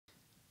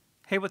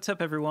Hey, what's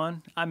up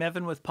everyone? I'm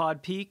Evan with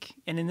PodPeak,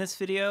 and in this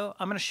video,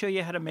 I'm going to show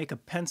you how to make a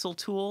pencil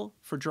tool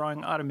for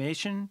drawing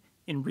automation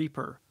in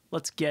Reaper.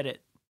 Let's get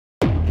it.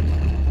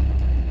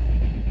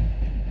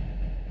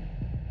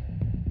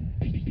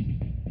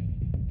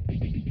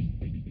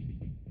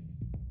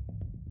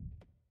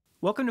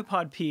 Welcome to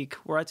PodPeak,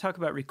 where I talk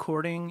about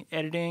recording,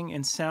 editing,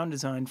 and sound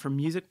design for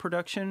music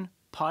production,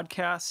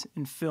 podcasts,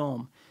 and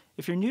film.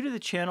 If you're new to the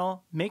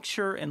channel, make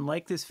sure and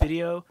like this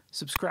video,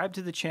 subscribe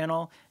to the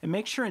channel, and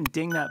make sure and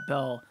ding that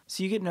bell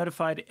so you get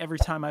notified every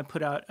time I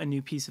put out a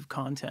new piece of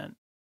content.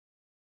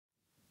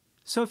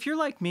 So if you're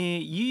like me,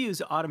 you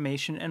use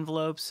automation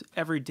envelopes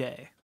every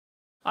day.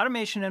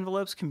 Automation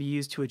envelopes can be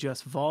used to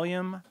adjust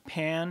volume,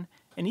 pan,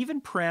 and even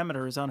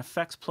parameters on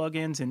effects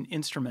plugins and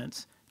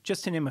instruments,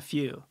 just to name a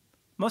few.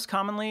 Most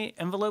commonly,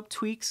 envelope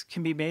tweaks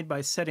can be made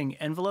by setting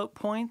envelope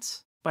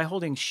points by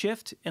holding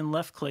Shift and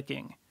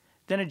left-clicking,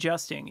 then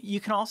adjusting. You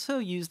can also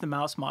use the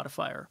mouse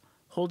modifier,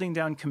 holding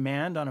down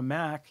Command on a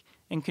Mac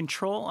and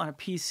Control on a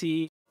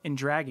PC and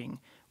dragging,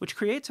 which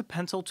creates a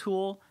pencil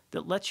tool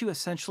that lets you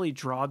essentially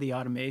draw the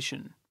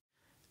automation.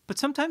 But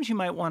sometimes you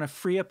might want to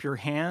free up your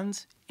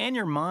hands and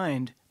your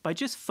mind by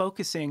just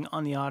focusing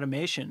on the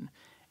automation,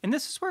 and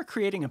this is where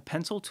creating a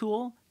pencil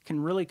tool can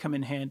really come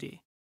in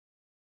handy.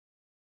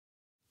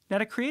 Now,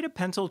 to create a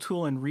pencil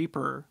tool in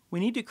Reaper, we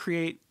need to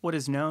create what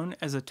is known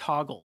as a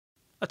toggle.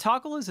 A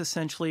toggle is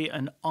essentially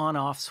an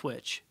on-off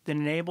switch that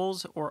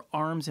enables or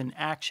arms an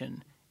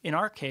action, in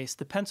our case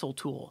the pencil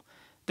tool,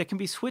 that can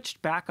be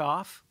switched back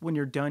off when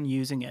you're done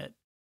using it.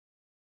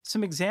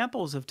 Some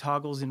examples of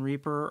toggles in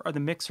Reaper are the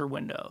mixer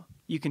window.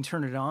 You can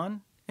turn it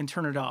on and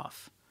turn it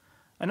off.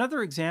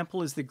 Another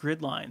example is the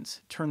grid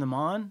lines. Turn them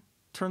on,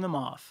 turn them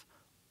off.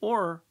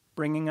 Or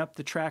bringing up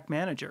the track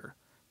manager.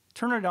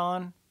 Turn it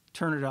on,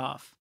 turn it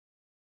off.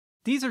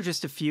 These are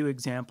just a few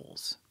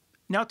examples.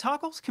 Now,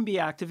 toggles can be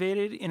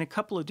activated in a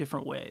couple of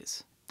different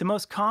ways. The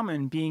most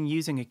common being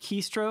using a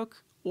keystroke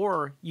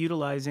or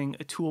utilizing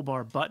a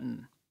toolbar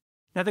button.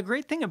 Now, the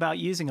great thing about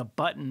using a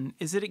button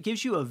is that it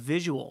gives you a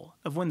visual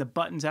of when the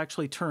button's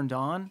actually turned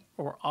on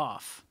or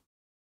off.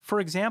 For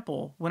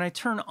example, when I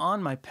turn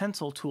on my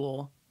pencil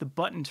tool, the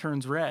button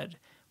turns red,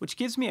 which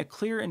gives me a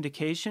clear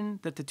indication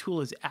that the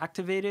tool is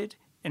activated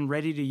and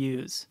ready to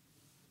use.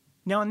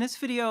 Now in this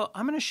video,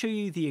 I'm going to show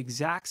you the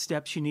exact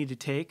steps you need to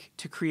take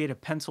to create a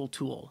pencil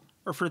tool,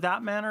 or for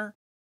that matter,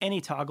 any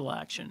toggle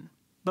action.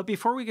 But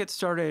before we get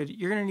started,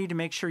 you're going to need to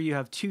make sure you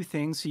have two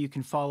things so you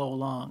can follow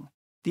along.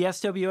 The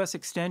SWS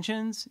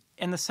extensions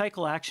and the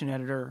cycle action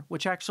editor,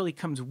 which actually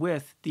comes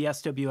with the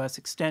SWS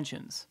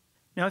extensions.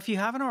 Now if you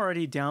haven't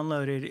already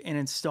downloaded and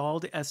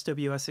installed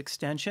SWS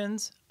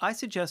extensions, I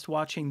suggest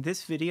watching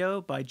this video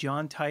by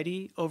John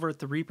Tidy over at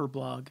the Reaper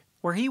blog,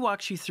 where he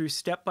walks you through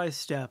step by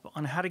step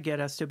on how to get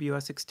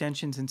SWS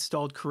extensions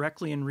installed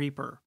correctly in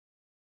Reaper.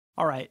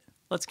 Alright,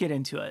 let's get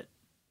into it.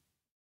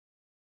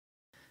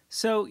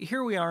 So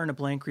here we are in a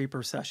blank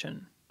Reaper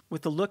session,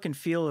 with the look and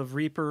feel of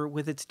Reaper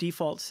with its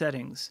default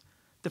settings.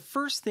 The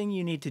first thing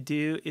you need to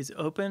do is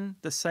open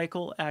the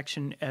Cycle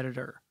Action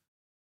Editor.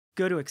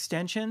 Go to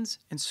Extensions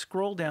and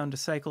scroll down to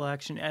Cycle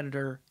Action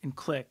Editor and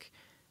click.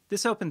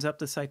 This opens up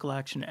the Cycle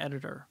Action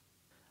Editor.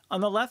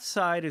 On the left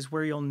side is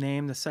where you'll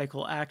name the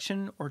cycle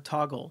action or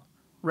toggle.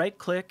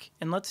 Right-click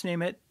and let's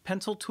name it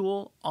Pencil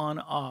Tool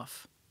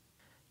On/Off.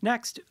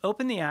 Next,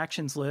 open the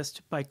Actions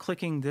list by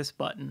clicking this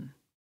button.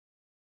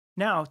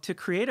 Now, to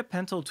create a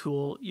pencil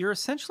tool, you're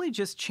essentially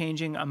just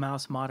changing a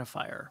mouse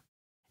modifier.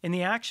 In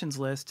the Actions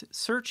list,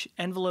 search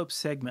Envelope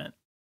Segment.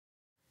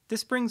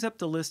 This brings up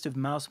the list of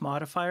mouse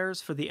modifiers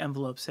for the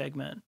envelope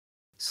segment.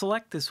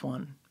 Select this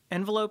one,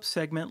 Envelope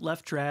Segment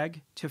Left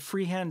Drag to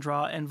Freehand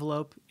Draw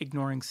Envelope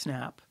Ignoring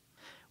Snap.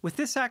 With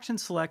this action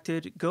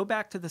selected, go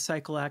back to the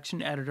Cycle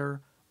Action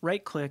Editor,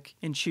 right-click,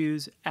 and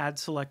choose Add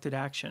Selected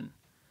Action.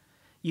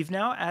 You've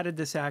now added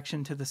this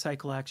action to the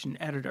Cycle Action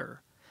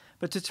Editor.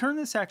 But to turn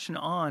this action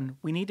on,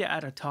 we need to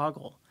add a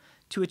toggle.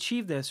 To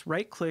achieve this,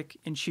 right-click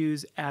and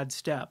choose Add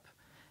Step.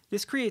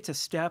 This creates a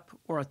step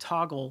or a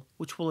toggle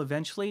which will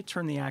eventually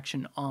turn the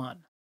action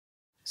on.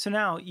 So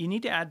now you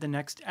need to add the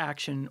next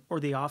action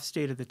or the off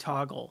state of the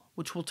toggle,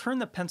 which will turn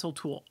the pencil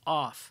tool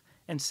off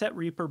and set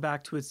Reaper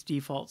back to its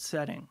default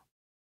setting.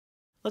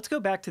 Let's go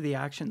back to the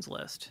actions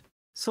list.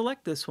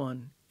 Select this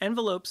one,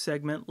 Envelope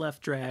Segment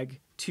Left Drag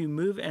to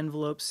Move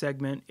Envelope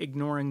Segment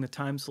Ignoring the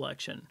Time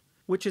Selection,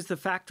 which is the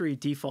factory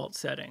default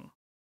setting.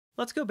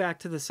 Let's go back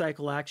to the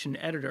Cycle Action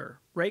Editor,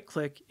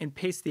 right-click and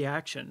paste the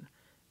action.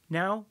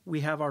 Now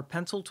we have our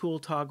pencil tool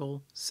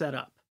toggle set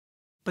up.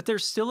 But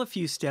there's still a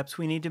few steps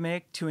we need to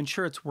make to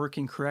ensure it's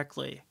working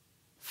correctly.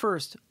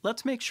 First,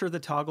 let's make sure the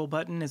toggle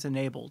button is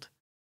enabled.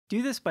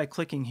 Do this by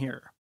clicking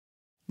here.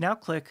 Now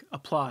click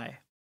Apply.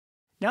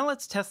 Now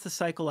let's test the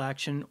cycle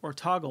action or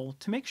toggle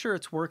to make sure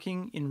it's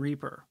working in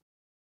Reaper.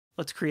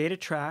 Let's create a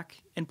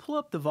track and pull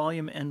up the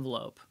volume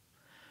envelope.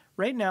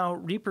 Right now,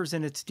 Reaper's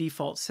in its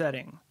default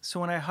setting, so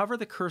when I hover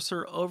the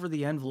cursor over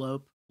the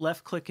envelope,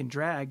 left-click and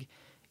drag,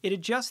 it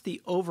adjusts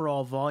the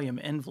overall volume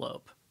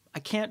envelope. I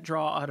can't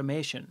draw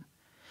automation.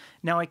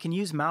 Now I can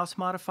use mouse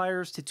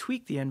modifiers to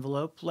tweak the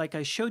envelope like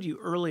I showed you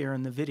earlier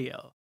in the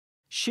video.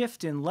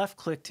 Shift and left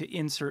click to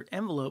insert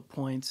envelope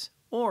points,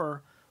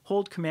 or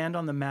hold Command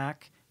on the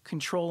Mac,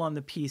 Control on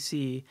the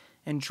PC,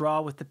 and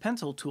draw with the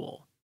pencil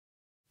tool.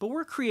 But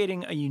we're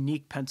creating a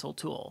unique pencil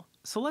tool,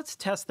 so let's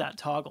test that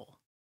toggle.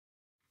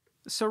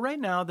 So right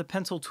now the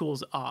pencil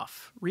tool's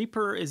off.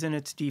 Reaper is in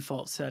its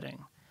default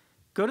setting.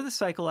 Go to the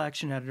Cycle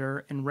Action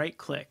Editor and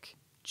right-click.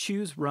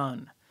 Choose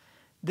Run.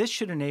 This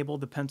should enable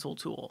the pencil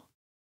tool.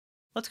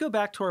 Let's go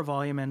back to our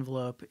volume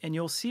envelope, and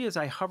you'll see as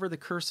I hover the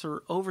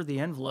cursor over the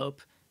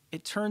envelope,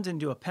 it turns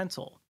into a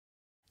pencil.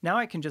 Now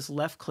I can just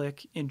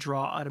left-click and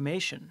draw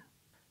automation.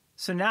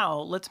 So now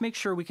let's make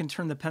sure we can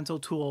turn the pencil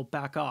tool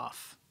back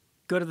off.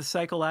 Go to the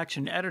Cycle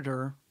Action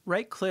Editor,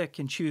 right-click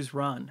and choose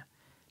Run.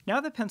 Now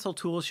the pencil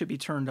tool should be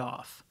turned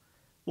off.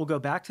 We'll go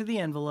back to the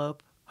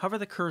envelope, hover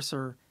the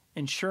cursor,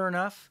 and sure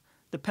enough,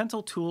 the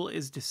pencil tool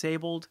is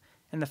disabled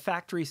and the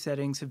factory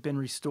settings have been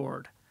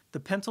restored. The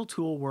pencil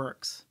tool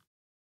works.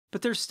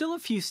 But there's still a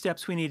few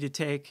steps we need to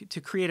take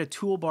to create a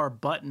toolbar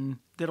button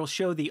that'll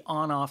show the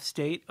on-off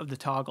state of the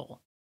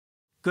toggle.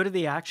 Go to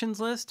the Actions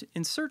list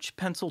and search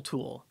Pencil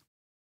Tool.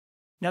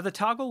 Now the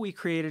toggle we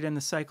created in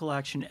the Cycle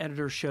Action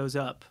Editor shows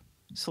up.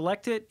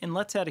 Select it and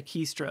let's add a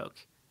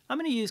keystroke. I'm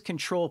going to use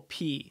Control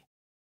P.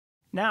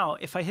 Now,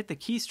 if I hit the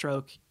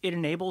keystroke, it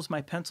enables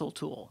my pencil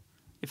tool.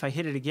 If I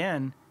hit it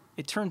again,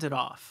 it turns it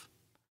off.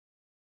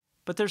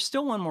 But there's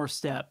still one more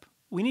step.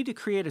 We need to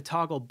create a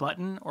toggle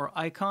button or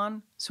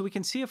icon so we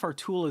can see if our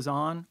tool is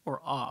on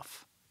or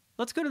off.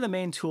 Let's go to the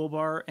main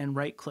toolbar and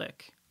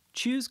right-click.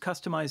 Choose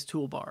Customize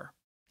Toolbar.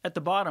 At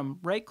the bottom,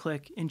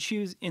 right-click and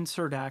choose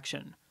Insert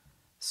Action.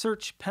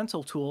 Search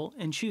Pencil Tool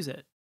and choose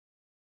it.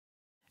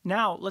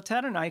 Now, let's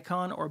add an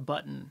icon or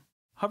button.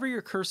 Hover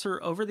your cursor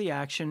over the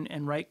action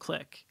and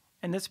right-click,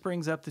 and this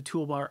brings up the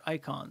toolbar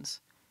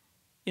icons.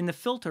 In the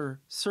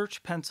filter,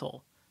 search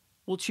Pencil.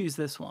 We'll choose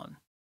this one.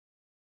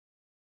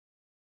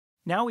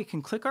 Now we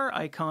can click our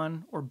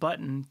icon or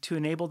button to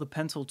enable the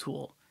pencil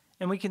tool,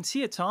 and we can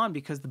see it's on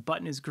because the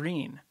button is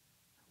green.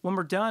 When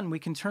we're done, we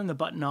can turn the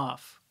button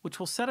off, which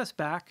will set us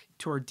back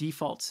to our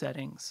default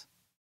settings.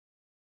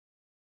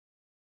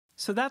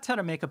 So that's how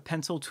to make a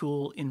pencil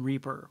tool in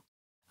Reaper.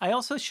 I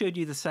also showed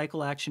you the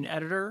Cycle Action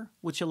Editor,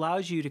 which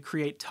allows you to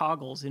create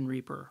toggles in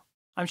Reaper.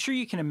 I'm sure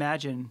you can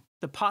imagine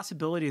the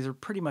possibilities are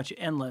pretty much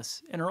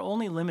endless and are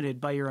only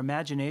limited by your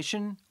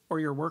imagination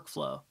or your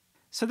workflow.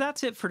 So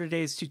that's it for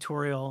today's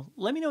tutorial.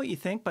 Let me know what you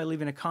think by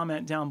leaving a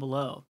comment down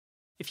below.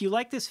 If you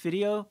like this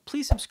video,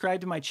 please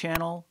subscribe to my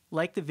channel,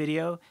 like the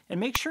video, and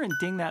make sure and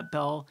ding that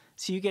bell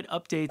so you get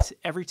updates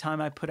every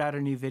time I put out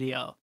a new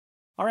video.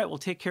 All right, well,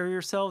 take care of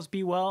yourselves,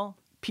 be well,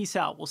 peace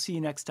out, we'll see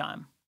you next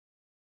time.